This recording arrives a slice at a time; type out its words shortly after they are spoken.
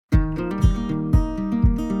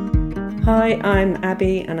Hi, I'm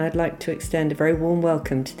Abby, and I'd like to extend a very warm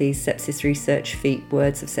welcome to these Sepsis Research FEAT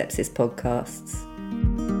Words of Sepsis podcasts.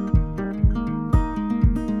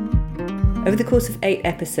 Over the course of 8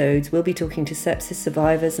 episodes, we'll be talking to sepsis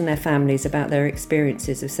survivors and their families about their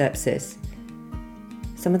experiences of sepsis.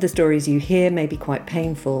 Some of the stories you hear may be quite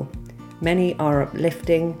painful. Many are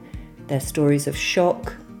uplifting. They're stories of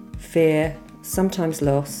shock, fear, sometimes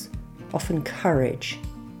loss, often courage,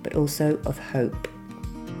 but also of hope.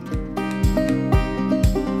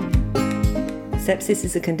 Sepsis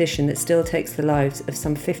is a condition that still takes the lives of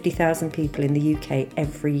some 50,000 people in the UK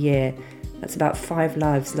every year. That's about 5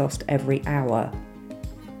 lives lost every hour.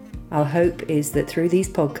 Our hope is that through these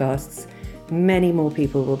podcasts, many more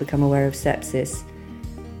people will become aware of sepsis,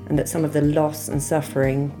 and that some of the loss and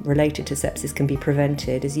suffering related to sepsis can be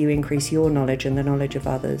prevented as you increase your knowledge and the knowledge of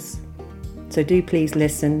others. So do please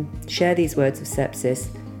listen, share these words of sepsis,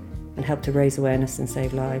 and help to raise awareness and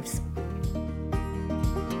save lives.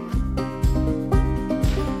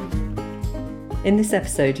 In this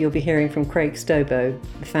episode, you'll be hearing from Craig Stobo,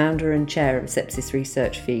 the founder and chair of Sepsis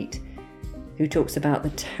Research FEAT, who talks about the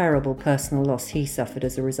terrible personal loss he suffered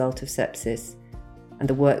as a result of sepsis and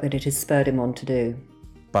the work that it has spurred him on to do.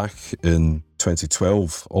 Back in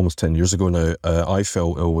 2012, almost 10 years ago now, I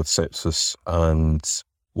fell ill with sepsis and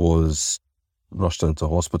was rushed into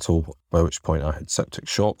hospital, by which point I had septic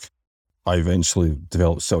shock. I eventually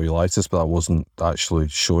developed cellulitis, but that wasn't actually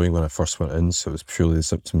showing when I first went in, so it was purely the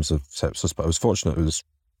symptoms of sepsis. But I was fortunate it was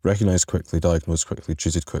recognised quickly, diagnosed quickly,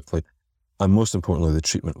 treated quickly, and most importantly, the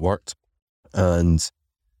treatment worked. And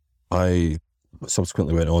I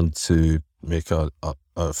subsequently went on to make a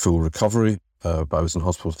full recovery, but I was in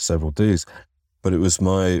hospital for several days. But it was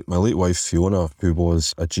my late wife, Fiona, who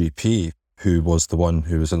was a GP, who was the one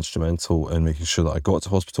who was instrumental in making sure that I got to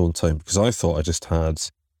hospital in time, because I thought I just had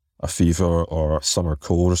a fever or a summer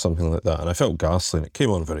cold or something like that. And I felt ghastly, and it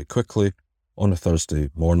came on very quickly on a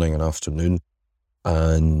Thursday morning and afternoon.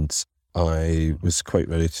 And I was quite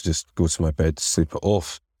ready to just go to my bed to sleep it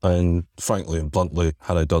off. And frankly and bluntly,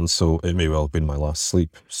 had I done so, it may well have been my last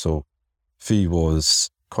sleep. So Fee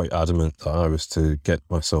was quite adamant that I was to get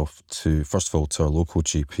myself to, first of all, to our local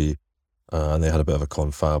GP. And they had a bit of a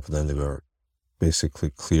confab, and then they were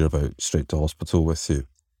basically clear about straight to hospital with you.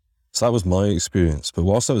 So that was my experience. But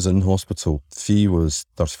whilst I was in hospital, Fee was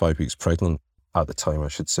 35 weeks pregnant at the time, I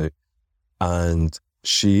should say. And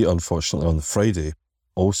she, unfortunately, on the Friday,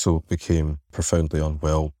 also became profoundly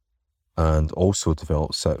unwell and also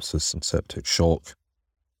developed sepsis and septic shock.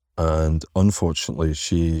 And unfortunately,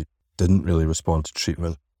 she didn't really respond to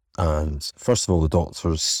treatment. And first of all, the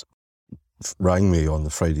doctors rang me on the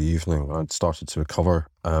Friday evening when I'd started to recover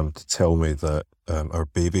to tell me that our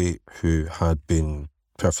baby, who had been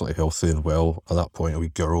perfectly healthy and well at that point, a wee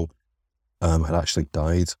girl, had actually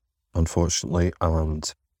died, unfortunately,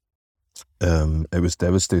 and it was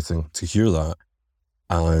devastating to hear that.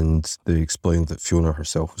 And they explained that Fiona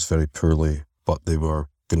herself was very poorly, but they were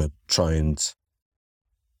going to try and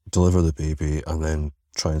deliver the baby and then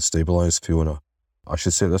try and stabilise Fiona. I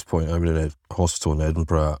should say at this point, I'm in a hospital in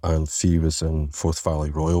Edinburgh, and Fee was in Forth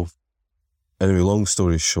Valley Royal. Anyway, long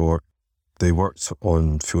story short, they worked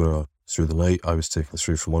on Fiona through the night. I was taken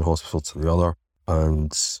through from one hospital to the other,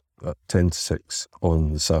 and at 10 to 6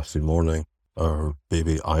 on the Saturday morning, our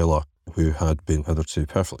baby Isla, who had been hitherto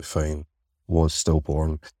perfectly fine, was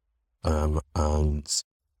stillborn. And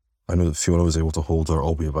I know that Fiona was able to hold her,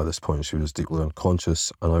 albeit by this point she was deeply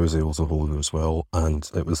unconscious, and I was able to hold her as well,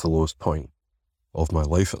 and it was the lowest point of my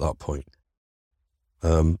life at that point.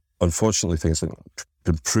 Unfortunately, things didn't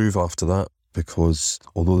improve after that, because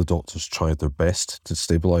although the doctors tried their best to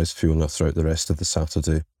stabilise Fiona throughout the rest of the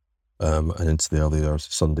Saturday and into the early hours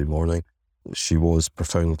of Sunday morning, she was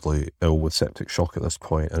profoundly ill with septic shock at this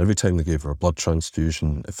point. And every time they gave her a blood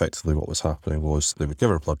transfusion, effectively what was happening was they would give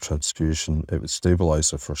her a blood transfusion, it would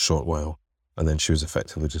stabilise her for a short while, and then she was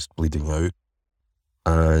effectively just bleeding out.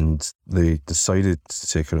 And they decided to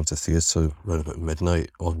take her into theatre around about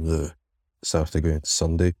midnight on the Saturday going into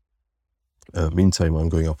Sunday. Meantime, I'm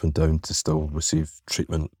going up and down to still receive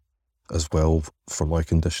treatment as well for my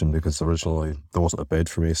condition, because originally there wasn't a bed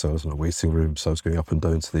for me, so I was in a waiting room, so I was going up and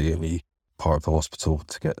down to the A&E part of the hospital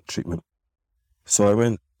to get treatment. So I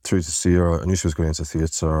went through to see her. I knew she was going into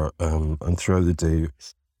theatre, and throughout the day,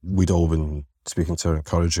 we'd all been speaking to her,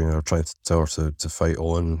 encouraging her, trying to tell her to fight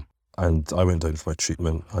on. And I went down for my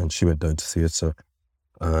treatment, and she went down to theatre.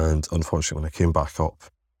 And unfortunately, when I came back up,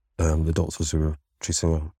 the doctors who were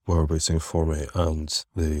treating her were waiting for me, and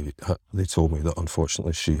they told me that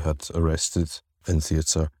unfortunately she had arrested in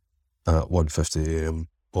theatre at 1:50 a.m.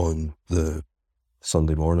 on the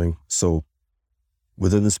Sunday morning. So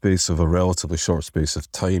within the space of a relatively short space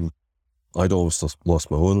of time, I'd almost lost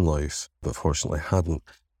my own life, but fortunately hadn't.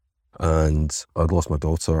 And I'd lost my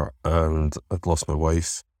daughter and I'd lost my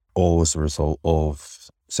wife, all as a result of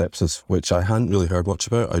sepsis, which I hadn't really heard much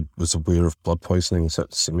about. I was aware of blood poisoning and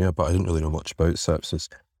septicemia, but I didn't really know much about sepsis.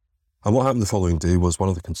 And what happened the following day was one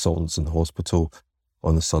of the consultants in the hospital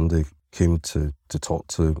on the Sunday came to talk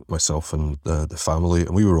to myself and the family,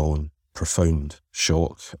 and we were all in profound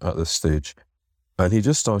shock at this stage. And he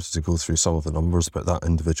just started to go through some of the numbers about that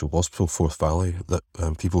individual hospital, Forth Valley, that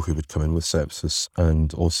people who would come in with sepsis,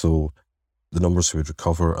 and also the numbers who would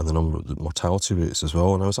recover and the mortality rates as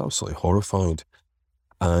well. And I was absolutely horrified.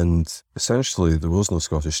 And essentially, there was no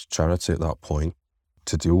Scottish charity at that point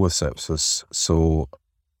to deal with sepsis. So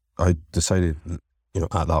I decided,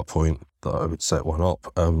 at that point that I would set one up,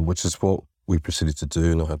 which is what we proceeded to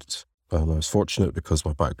do. And I was fortunate because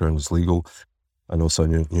my background is legal, and also I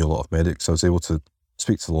knew a lot of medics. I was able to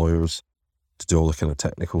speak to lawyers, to do all the kind of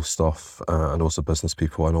technical stuff, and also business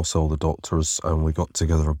people, and also all the doctors. And we got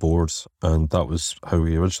together a board, and that was how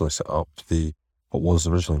we originally set up what was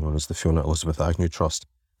originally known as the Fiona Elizabeth Agnew Trust,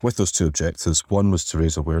 with those two objectives. One was to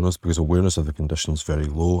raise awareness, because awareness of the condition is very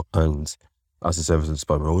low, and as is evidenced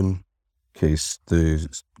by my own case, the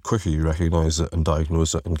quicker you recognise it and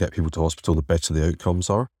diagnose it and get people to hospital, the better the outcomes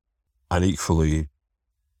are. And equally,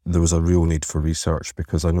 there was a real need for research,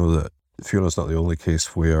 because I know that Fiona's not the only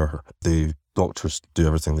case where the doctors do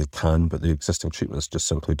everything they can, but the existing treatments just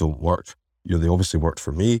simply don't work. They obviously worked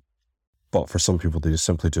for me, but for some people, they just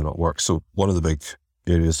simply do not work. So one of the big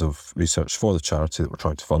areas of research for the charity that we're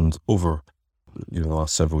trying to fund over the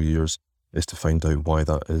last several years is to find out why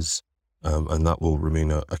that is. And that will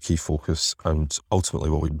remain a key focus. And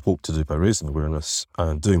ultimately what we hope to do by raising awareness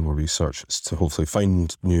and doing more research is to hopefully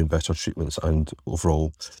find new and better treatments and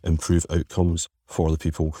overall improve outcomes for the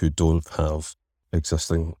people who don't have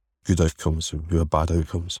existing good outcomes, who have bad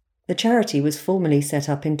outcomes. The charity was formally set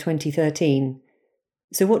up in 2013.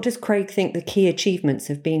 So what does Craig think the key achievements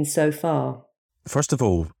have been so far? First of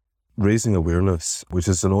all, raising awareness, which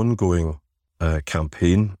is an ongoing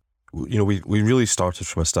campaign. We really started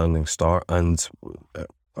from a standing start, and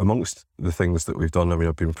amongst the things that we've done,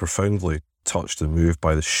 I've been profoundly touched and moved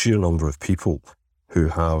by the sheer number of people who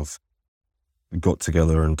have got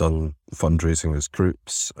together and done fundraising as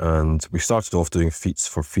groups. And we started off doing feats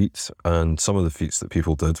for FEAT, and some of the feats that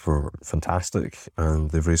people did were fantastic, and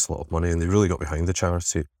they've raised a lot of money, and they really got behind the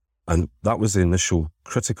charity. And that was the initial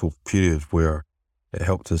critical period where it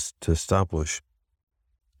helped us to establish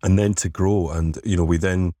and then to grow. And,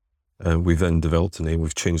 we've then developed a name.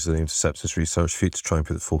 We've changed the name to Sepsis Research FEAT to try and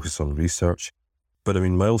put the focus on research. But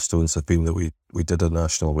milestones have been that we did a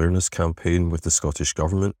national awareness campaign with the Scottish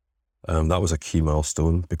Government. That was a key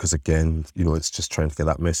milestone because, again, it's just trying to get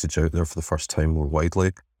that message out there for the first time more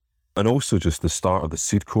widely. And also just the start of the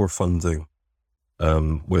Seed Corps funding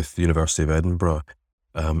with the University of Edinburgh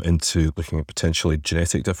into looking at potentially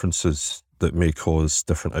genetic differences that may cause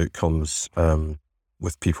different outcomes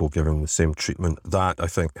with people given the same treatment. That, I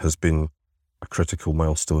think, has been a critical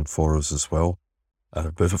milestone for us as well.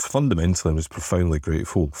 But fundamentally, I was profoundly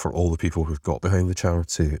grateful for all the people who've got behind the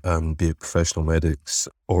charity, be it professional medics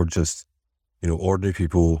or just, ordinary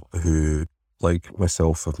people who, like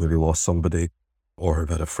myself, have maybe lost somebody or have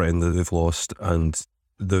had a friend that they've lost. And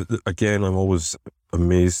again, I'm always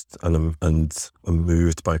amazed and I'm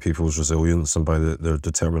moved by people's resilience and by their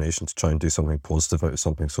determination to try and do something positive out of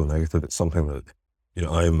something so negative. It's something that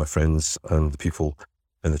I and my friends and the people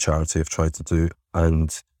in the charity have tried to do,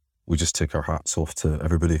 and we just take our hats off to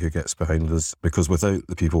everybody who gets behind us, because without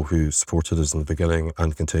the people who supported us in the beginning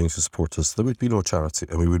and continue to support us, there would be no charity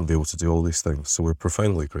and we wouldn't be able to do all these things. So we're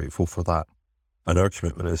profoundly grateful for that. And our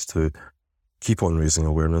commitment is to keep on raising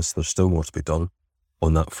awareness. There's still more to be done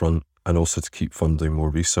on that front, and also to keep funding more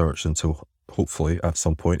research until hopefully at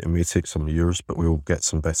some point, it may take some years, but we'll get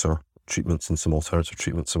some better treatments and some alternative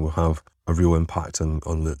treatments, and we'll have a real impact on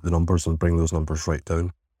the numbers and bring those numbers right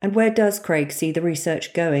down. And where does Craig see the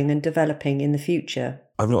research going and developing in the future?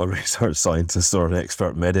 I'm not a research scientist or an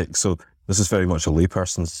expert medic, so this is very much a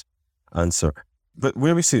layperson's answer. But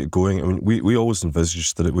where we see it going, we always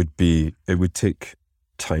envisaged that it would take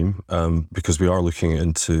time, because we are looking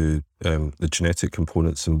into the genetic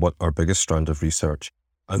components and what our biggest strand of research.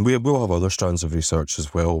 And we will have other strands of research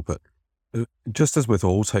as well, but just as with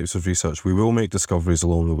all types of research, we will make discoveries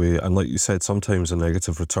along the way. And like you said, sometimes a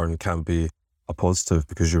negative return can be a positive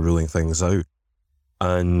because you're ruling things out.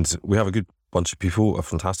 And we have a good bunch of people, a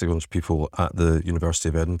fantastic bunch of people at the University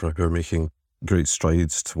of Edinburgh who are making great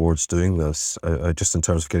strides towards doing this, just in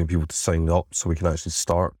terms of getting people to sign up so we can actually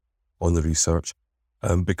start on the research.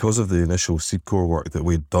 Because of the initial seed core work that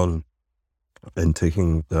we'd done in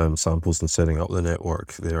taking samples and setting up the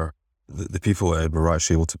network there, the people at Edinburgh were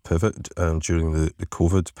actually able to pivot during the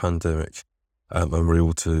COVID pandemic, and were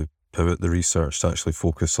able to pivot the research to actually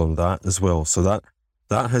focus on that as well. So that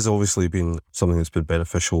has obviously been something that's been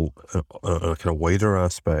beneficial on a kind of wider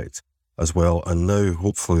aspect as well. And now,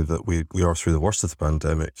 hopefully, that we are through the worst of the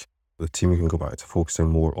pandemic, the team can go back to focusing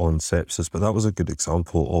more on sepsis. But that was a good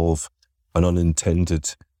example of an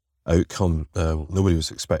unintended outcome. Nobody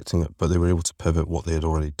was expecting it, but they were able to pivot what they had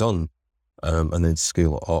already done and then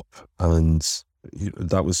scale it up. And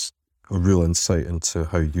that was a real insight into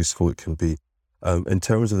how useful it can be. In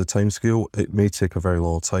terms of the timescale, it may take a very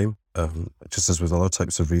long time. Just as with other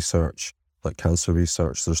types of research, like cancer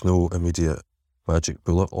research, there's no immediate magic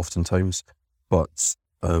bullet oftentimes. But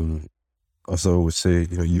as I always say,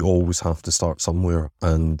 you always have to start somewhere.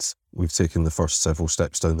 And we've taken the first several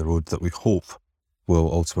steps down the road that we hope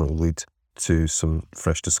will ultimately lead to some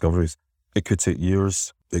fresh discoveries. It could take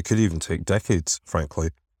years. It could even take decades, frankly.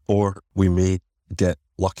 Or we may get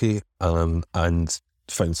lucky and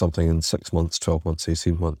find something in 6 months, 12 months,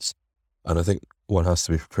 18 months. And I think one has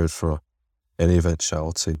to be prepared for any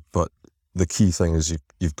eventuality. But the key thing is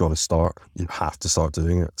you've got to start. You have to start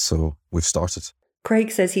doing it. So we've started.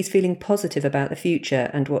 Craig says he's feeling positive about the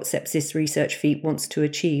future and what Sepsis Research FEAT wants to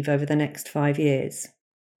achieve over the next 5 years.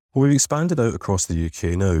 Well, we've expanded out across the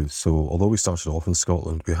UK now. So although we started off in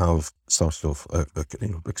Scotland, we have started off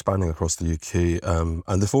expanding across the UK.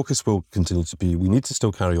 And the focus will continue to be, we need to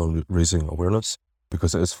still carry on raising awareness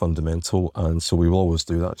because it is fundamental. And so we will always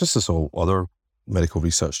do that, just as all other medical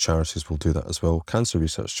research charities will do that as well. Cancer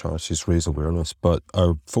research charities raise awareness, but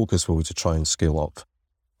our focus will be to try and scale up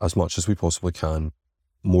as much as we possibly can,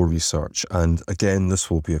 more research. And again, this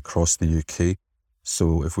will be across the UK.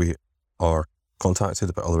 So if we are contacted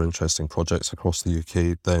about other interesting projects across the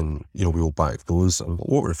UK, then we will back those. And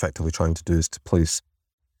what we're effectively trying to do is to place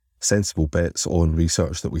sensible bets on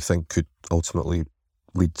research that we think could ultimately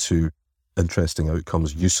lead to interesting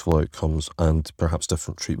outcomes, useful outcomes, and perhaps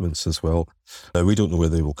different treatments as well. Now, we don't know where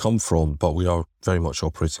they will come from, but we are very much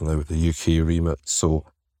operating now with the UK remit. So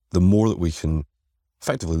the more that we can,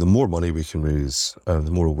 effectively, the more money we can raise, the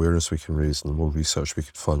more awareness we can raise, and the more research we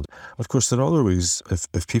can fund. Of course, there are other ways.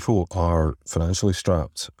 If people are financially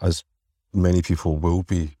strapped, as many people will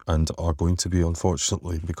be and are going to be,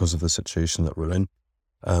 unfortunately, because of the situation that we're in,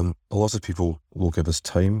 a lot of people will give us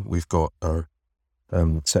time. We've got our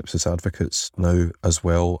sepsis advocates now as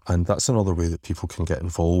well, and that's another way that people can get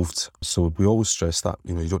involved. So we always stress that,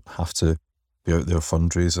 you don't have to be out there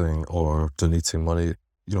fundraising or donating money.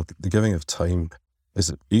 The giving of time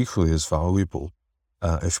is equally as valuable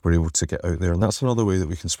if we're able to get out there. And that's another way that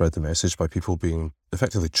we can spread the message, by people being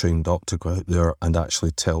effectively trained up to go out there and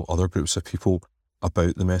actually tell other groups of people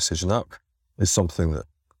about the message. And that is something that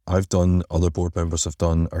I've done, other board members have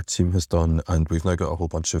done, our team has done, and we've now got a whole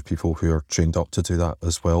bunch of people who are trained up to do that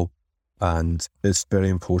as well. And it's very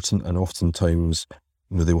important, and oftentimes,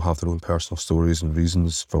 they will have their own personal stories and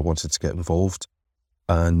reasons for wanting to get involved.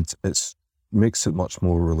 And it makes it much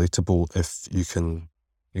more relatable if you can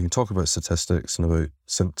talk about statistics and about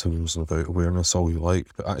symptoms and about awareness all you like,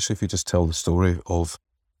 but actually if you just tell the story of,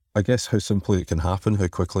 I guess, how simply it can happen, how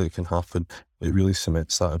quickly it can happen, it really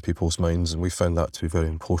cements that in people's minds, and we found that to be very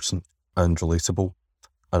important and relatable.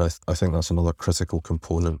 And I think that's another critical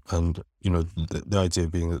component. And, the idea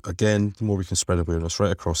being that, again, the more we can spread awareness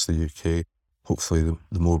right across the UK, hopefully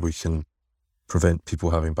the more we can prevent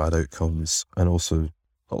people having bad outcomes. And also,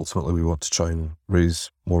 ultimately, we want to try and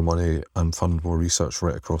raise more money and fund more research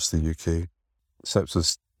right across the UK.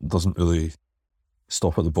 Sepsis doesn't really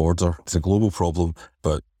stop at the border. It's a global problem,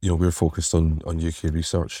 but we're focused on UK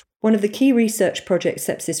research. One of the key research projects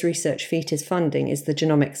Sepsis Research FEAT is funding is the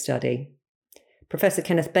genomic study. Professor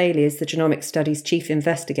Kenneth Bailey is the genomic study's chief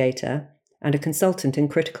investigator and a consultant in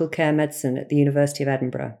critical care medicine at the University of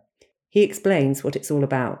Edinburgh. He explains what it's all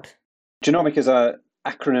about. Genomic is an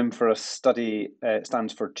acronym for a study. It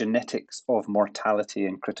stands for Genetics of Mortality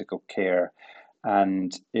in Critical Care,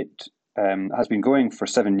 and it has been going for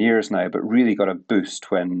 7 years now, but really got a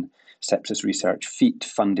boost when Sepsis Research FEAT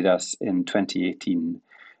funded us in 2018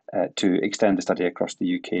 to extend the study across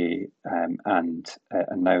the UK and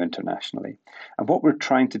now internationally. And what we're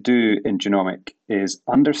trying to do in genomic is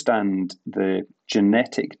understand the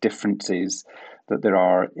genetic differences that there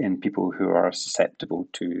are in people who are susceptible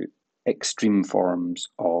to extreme forms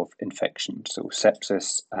of infection, so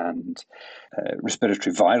sepsis and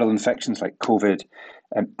respiratory viral infections like COVID,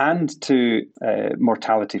 and to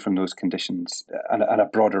mortality from those conditions, and a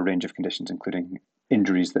broader range of conditions, including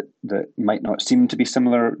injuries that might not seem to be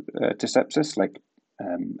similar to sepsis, like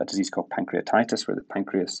a disease called pancreatitis, where the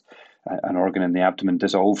pancreas, an organ in the abdomen,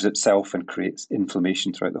 dissolves itself and creates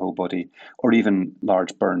inflammation throughout the whole body, or even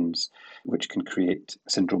large burns, which can create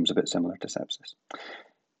syndromes a bit similar to sepsis.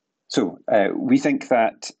 So we think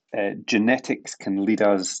that genetics can lead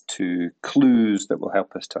us to clues that will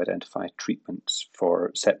help us to identify treatments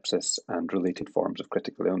for sepsis and related forms of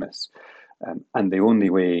critical illness. And the only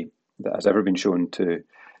way that has ever been shown to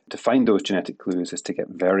find those genetic clues is to get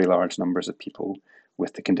very large numbers of people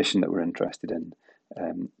with the condition that we're interested in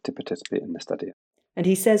to participate in the study. And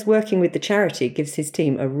he says working with the charity gives his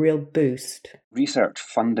team a real boost. Research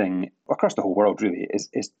funding across the whole world really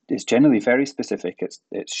is generally very specific.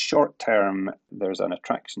 It's short term. There's an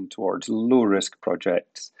attraction towards low risk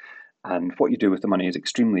projects, and what you do with the money is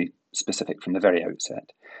extremely specific from the very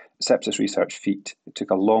outset. Sepsis Research FEAT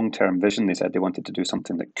took a long term vision. They said they wanted to do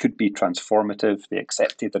something that could be transformative. They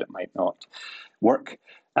accepted that it might not work,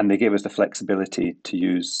 and they gave us the flexibility to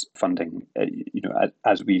use funding,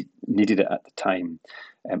 as we needed it at the time.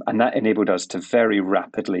 And that enabled us to very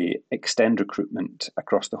rapidly extend recruitment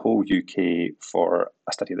across the whole UK for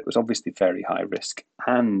a study that was obviously very high risk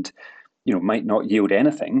and, might not yield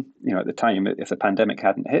anything. At the time, if the pandemic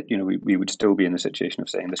hadn't hit, we would still be in the situation of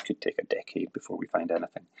saying this could take a decade before we find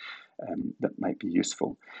anything that might be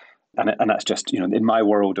useful. And that's just, in my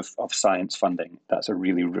world of science funding, that's a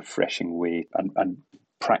really refreshing way and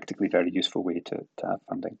practically very useful way to have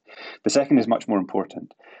funding. The second is much more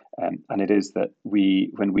important, and it is that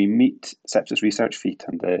when we meet Sepsis Research FEAT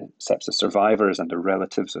and the sepsis survivors and the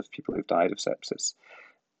relatives of people who've died of sepsis,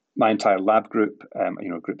 my entire lab group,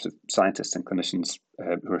 groups of scientists and clinicians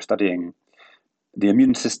who are studying the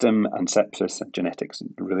immune system and sepsis and genetics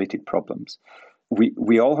and related problems,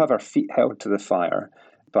 we all have our feet held to the fire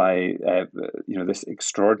by this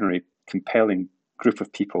extraordinary, compelling group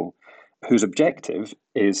of people whose objective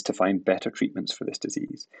is to find better treatments for this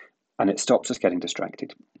disease. And it stops us getting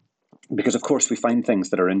distracted. Because, of course, we find things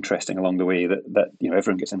that are interesting along the way that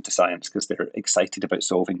everyone gets into science because they're excited about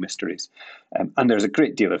solving mysteries. And there's a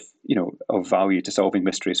great deal of value to solving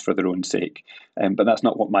mysteries for their own sake. But that's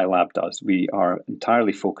not what my lab does. We are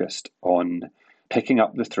entirely focused on picking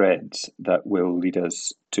up the threads that will lead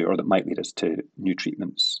us to, or that might lead us to, new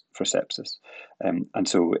treatments for sepsis. And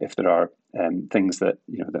so if there are things that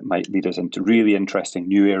that might lead us into really interesting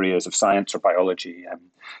new areas of science or biology,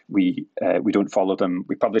 we don't follow them.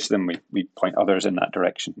 We publish them. We point others in that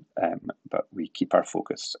direction, but we keep our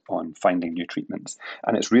focus on finding new treatments.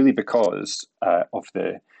 And it's really because of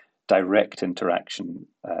the direct interaction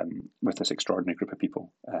with this extraordinary group of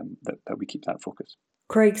people that we keep that focus.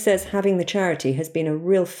 Craig says having the charity has been a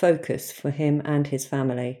real focus for him and his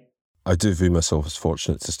family. I do view myself as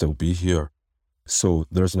fortunate to still be here. So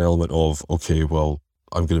there's an element of, okay, well,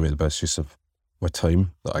 I'm going to make the best use of my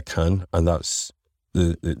time that I can. And that's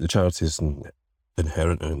the charity is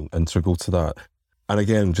inherent and integral to that. And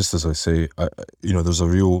again, just as I say, there's a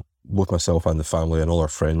real, both myself and the family and all our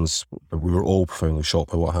friends, we were all profoundly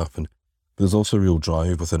shocked by what happened. There's also a real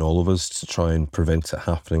drive within all of us to try and prevent it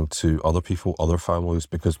happening to other people, other families,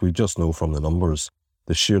 because we just know from the numbers,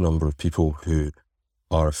 the sheer number of people who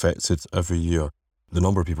are affected every year, the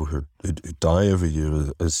number of people who die every year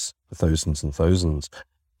is thousands and thousands.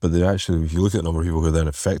 But if you look at the number of people who are then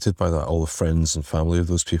affected by that, all the friends and family of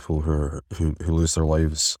those people who lose their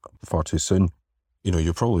lives far too soon,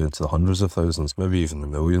 you're probably into the hundreds of thousands, maybe even the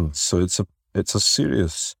millions. So it's a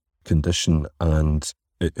serious condition, and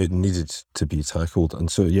it needed to be tackled.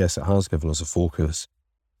 And so, yes, it has given us a focus.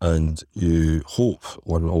 And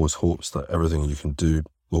one always hopes that everything you can do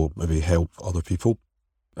will maybe help other people.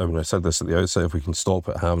 I mean, I said this at the outset, if we can stop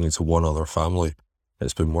it happening to one other family,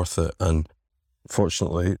 it's been worth it. And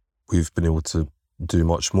fortunately, we've been able to do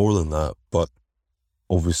much more than that. But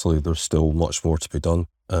obviously, there's still much more to be done.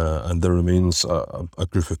 And there remains a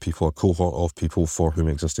group of people, a cohort of people for whom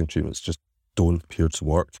existing treatments just don't appear to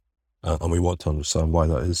work. And we want to understand why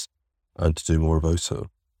that is and to do more about it,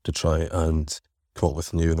 to try and come up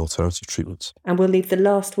with new and alternative treatments. And we'll leave the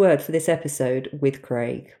last word for this episode with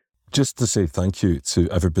Craig. Just to say thank you to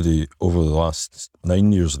everybody over the last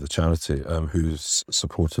 9 years of the charity who's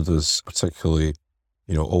supported us, particularly,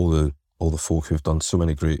 all the folk who've done so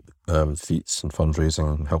many great feats and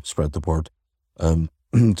fundraising and helped spread the word.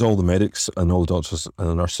 To all the medics and all the doctors and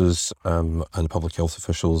the nurses and the public health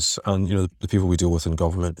officials and, the people we deal with in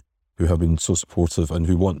government who have been so supportive and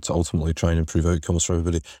who want to ultimately try and improve outcomes for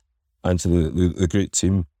everybody. And to the great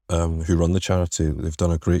team who run the charity. They've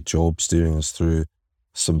done a great job steering us through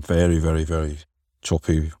some very, very, very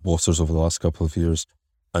choppy waters over the last couple of years.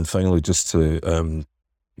 And finally, just to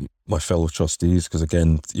my fellow trustees, because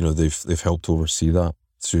again, they've helped oversee that.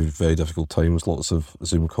 through very difficult times, lots of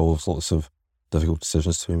Zoom calls, lots of difficult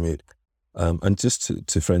decisions to be made. And just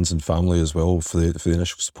to friends and family as well for the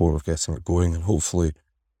initial support of getting it going. And hopefully,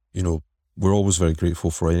 we're always very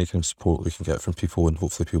grateful for any kind of support we can get from people, and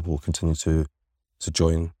hopefully people will continue to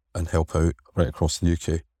join and help out right across the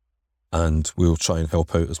UK. And we'll try and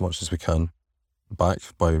help out as much as we can back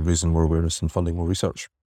by raising more awareness and funding more research.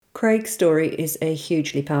 Craig's story is a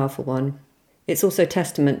hugely powerful one. It's also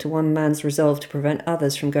testament to one man's resolve to prevent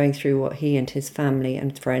others from going through what he and his family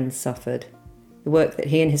and friends suffered. The work that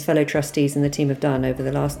he and his fellow trustees and the team have done over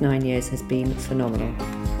the last 9 years has been phenomenal.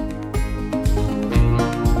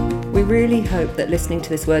 We really hope that listening to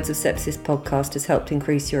this Words of Sepsis podcast has helped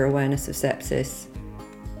increase your awareness of sepsis.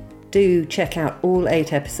 Do check out all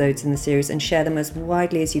 8 episodes in the series and share them as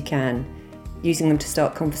widely as you can, using them to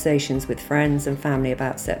start conversations with friends and family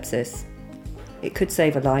about sepsis. It could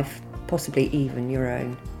save a life, possibly even your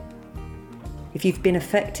own. If you've been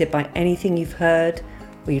affected by anything you've heard,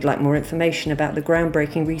 or you'd like more information about the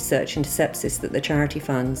groundbreaking research into sepsis that the charity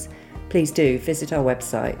funds, please do visit our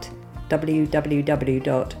website,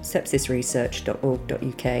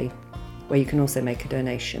 www.sepsisresearch.org.uk, where you can also make a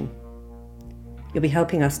donation. You'll be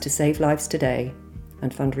helping us to save lives today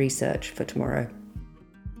and fund research for tomorrow.